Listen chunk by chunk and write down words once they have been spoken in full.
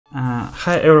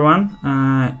Hi everyone,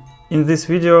 in this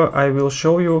video I will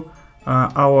show you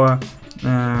our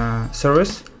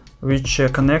service which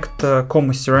connect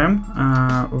Kommo CRM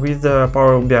with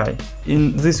PowerBI.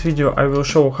 In this video I will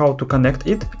show how to connect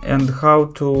it and how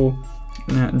to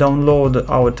download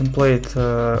our template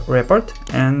report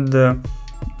and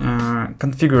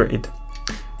configure it.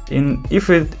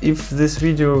 If this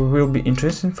video will be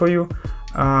interesting for you,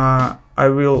 I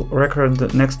will record the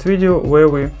next video where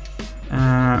we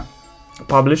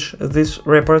publish this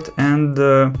report and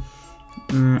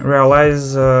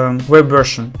realize web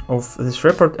version of this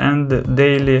report and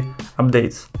daily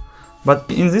updates. But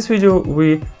in this video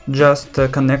we just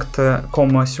connect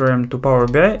Kommo CRM to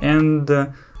PowerBI and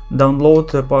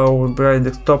download the PowerBI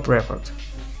desktop report.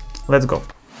 Let's go.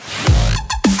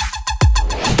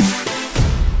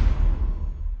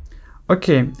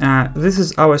 Okay, this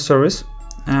is our service.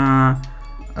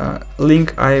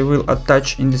 Link I will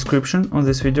attach in description on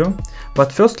this video,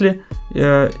 but firstly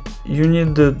you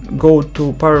need to go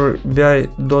to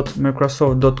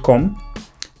powerbi.microsoft.com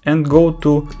and go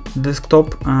to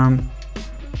desktop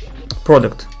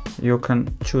product. You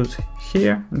can choose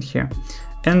here and here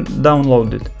and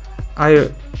download it.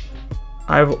 I've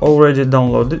already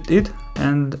downloaded it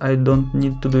and I don't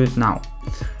need to do it now.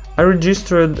 I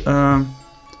registered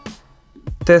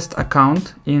test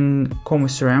account in Kommo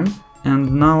CRM,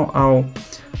 and now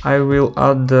I will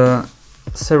add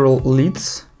several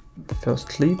leads.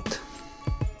 First lead,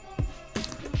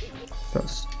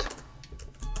 first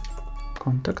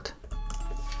contact,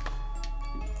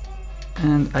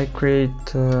 and I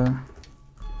create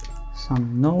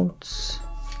some notes,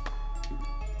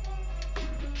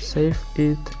 save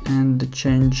it and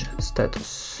change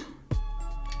status.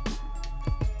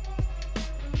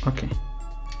 Okay,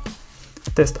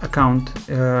 test account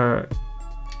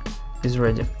is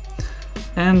ready,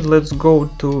 and let's go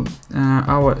to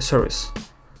our service.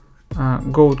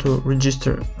 Go to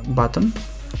register button,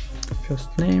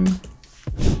 first name.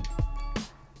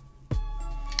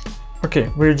 Okay,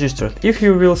 we registered. If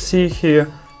you will see here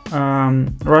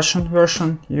Russian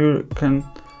version, you can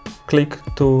click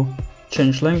to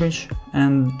change language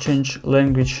and change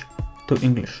language to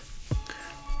English.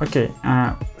 Okay,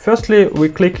 firstly we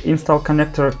click install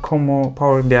connector Kommo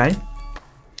PowerBI,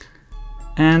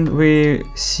 and we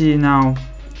see now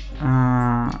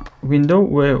window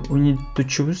where we need to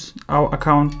choose our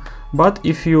account. But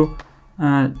if you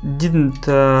didn't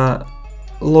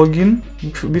log in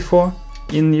before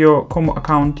in your Kommo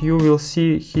account, you will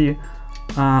see here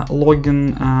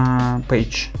login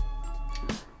page.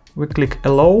 We click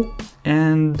allow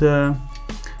and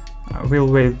we'll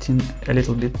wait in a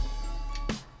little bit.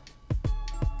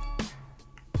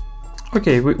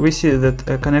 Okay, we see that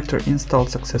a connector installed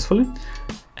successfully,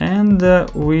 and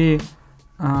we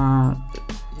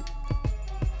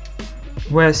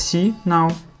see now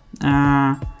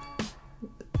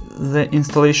the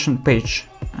installation page,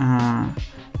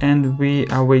 and we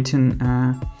are waiting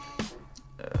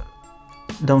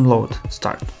download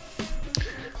start.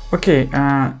 Okay,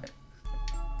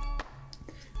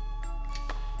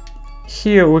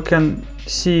 here we can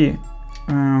see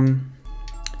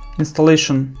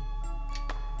installation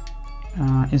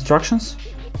instructions,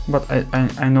 but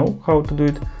I know how to do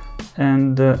it,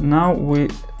 and now we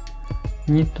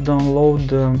need to download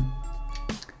the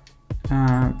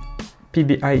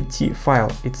PBIT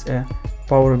file. It's a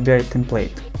PowerBI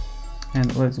template,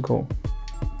 and let's go.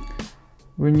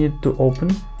 We need to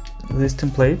open this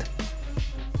template,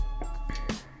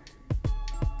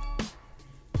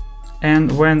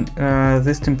 and when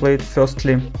this template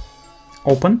firstly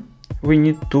open, we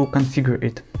need to configure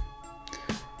it.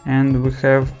 And we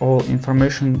have all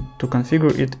information to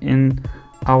configure it in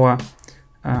our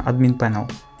admin panel.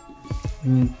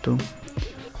 We need to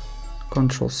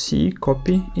Ctrl+C,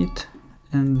 copy it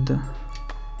and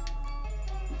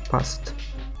paste.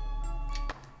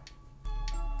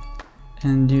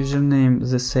 And username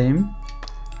the same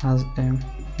as a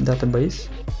database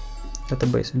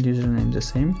and username the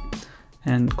same,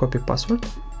 and copy password,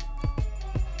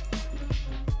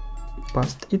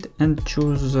 paste it and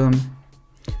choose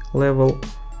level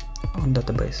on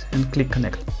database and click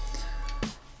connect.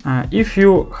 If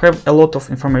you have a lot of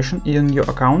information in your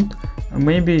account,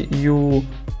 maybe you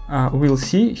will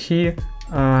see here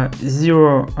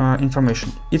zero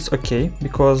information. It's okay,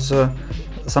 because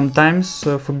sometimes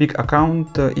for big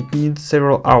account it needs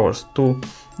several hours to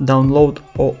download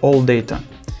all data.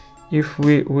 If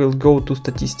we will go to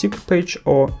statistic page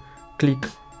or click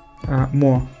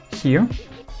more here,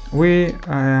 we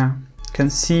can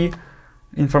see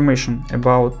information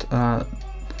about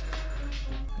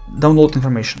download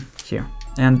information here.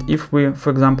 And if we, for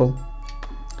example,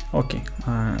 Okay,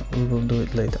 we will do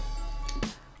it later.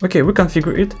 Okay, we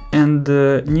configure it and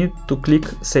need to click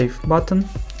Save button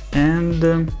and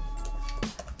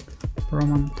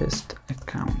Roman test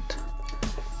account.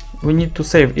 We need to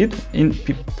save it in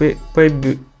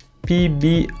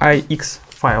PBIX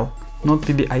file, not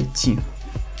PBIT.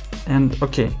 And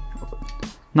okay,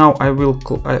 now I will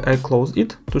I close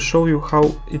it to show you how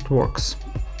it works.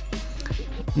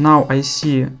 Now I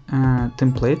see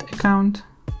template account.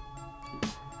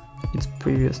 Its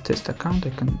previous test account.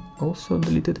 I can also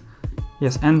delete it.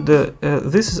 Yes, and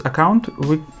this is account.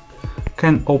 We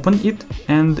can open it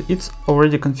and it's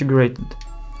already configured.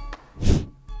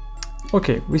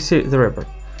 Okay, we see the report.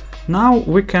 Now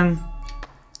we can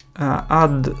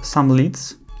add some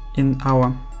leads in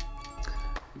our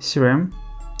CRM.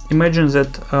 Imagine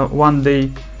that one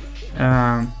day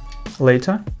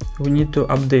later we need to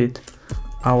update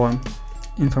our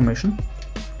information,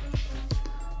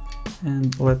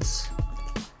 and let's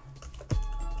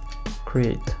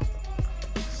create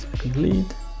second lead,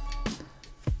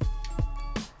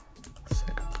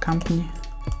 second company,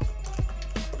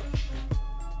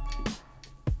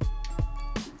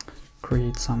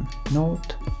 create some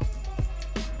note,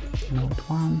 note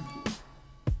 1,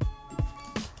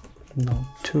 note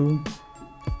 2,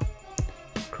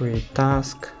 create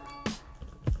task,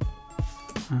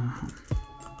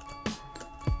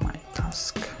 my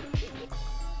task,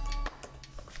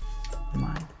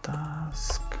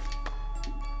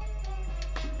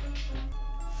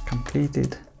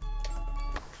 completed,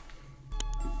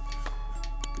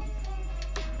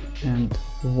 and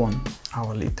won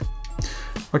our lead.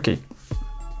 Okay,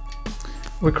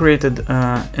 we created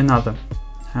another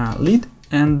lead,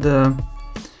 and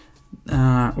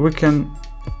we can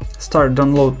start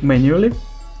download manually,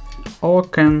 or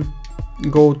can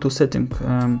go to setting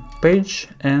page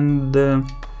and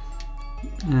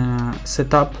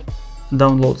set up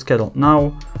download schedule.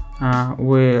 Now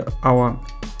our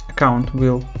account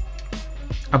will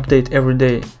update every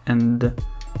day and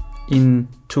in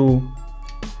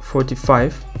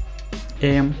 2:45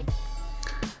 AM,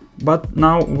 but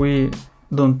now we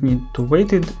don't need to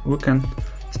wait it. We can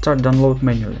start download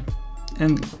manually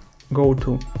and go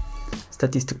to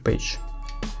statistic page.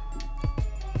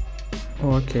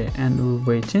 Okay, and we're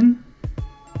waiting.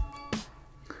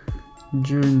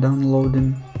 During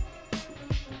downloading,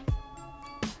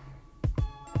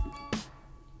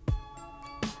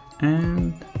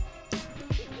 and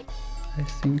I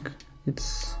think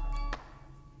it's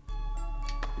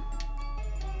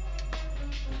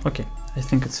okay. I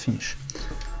think it's finished,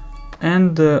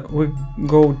 and we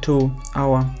go to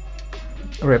our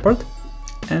report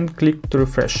and click to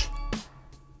refresh.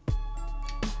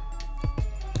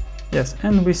 Yes,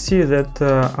 and we see that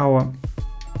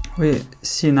we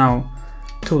see now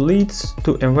 2 leads,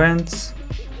 2 events,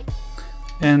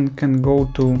 and can go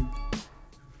to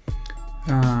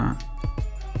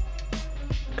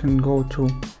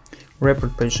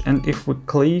report page. And if we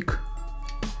click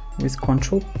with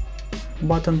Control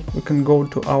button, we can go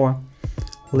to our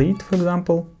lead, for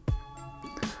example,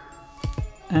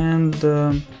 and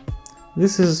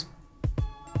this is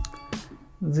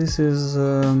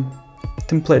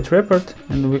template report,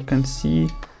 and we can see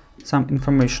some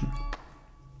information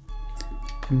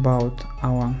about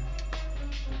our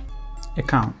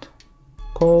account: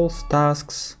 calls,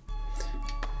 tasks,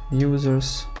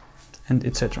 users, and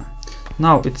etc.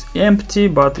 Now it's empty,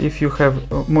 but if you have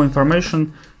more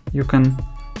information, you can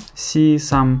see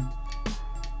some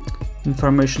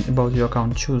information about your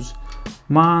account. Choose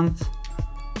month,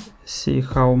 see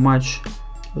how much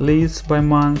leads by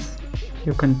month.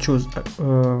 You can choose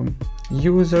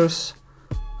users,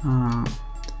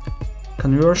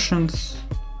 conversions,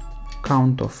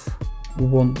 count of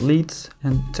won leads,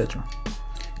 and etc.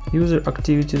 User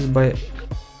activities by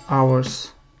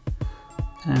hours,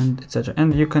 and etc.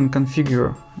 And you can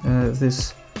configure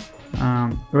this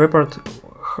report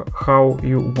how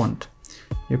you want.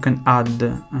 You can add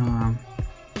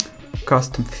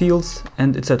custom fields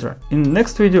and etc. In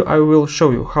next video I will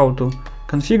show you how to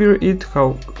configure it,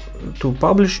 how to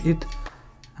publish it,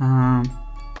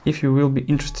 if you will be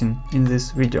interested in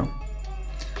this video.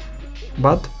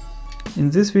 But in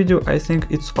this video I think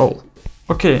it's all.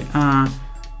 Okay,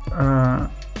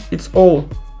 it's all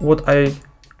what I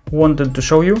wanted to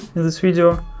show you in this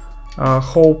video.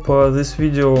 Hope this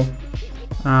video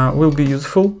will be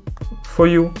useful for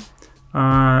you.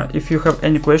 If you have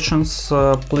any questions,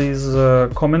 please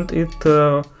comment it.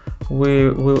 We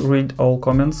will read all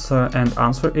comments and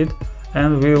answer it,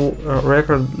 and we'll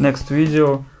record next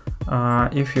video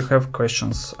if you have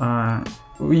questions.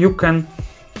 You can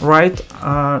write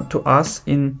to us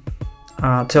in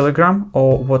Telegram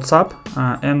or WhatsApp,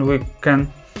 and we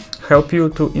can help you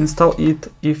to install it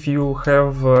if you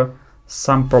have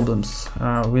some problems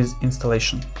with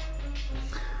installation.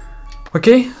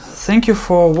 Okay, thank you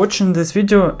for watching this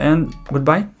video and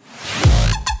goodbye.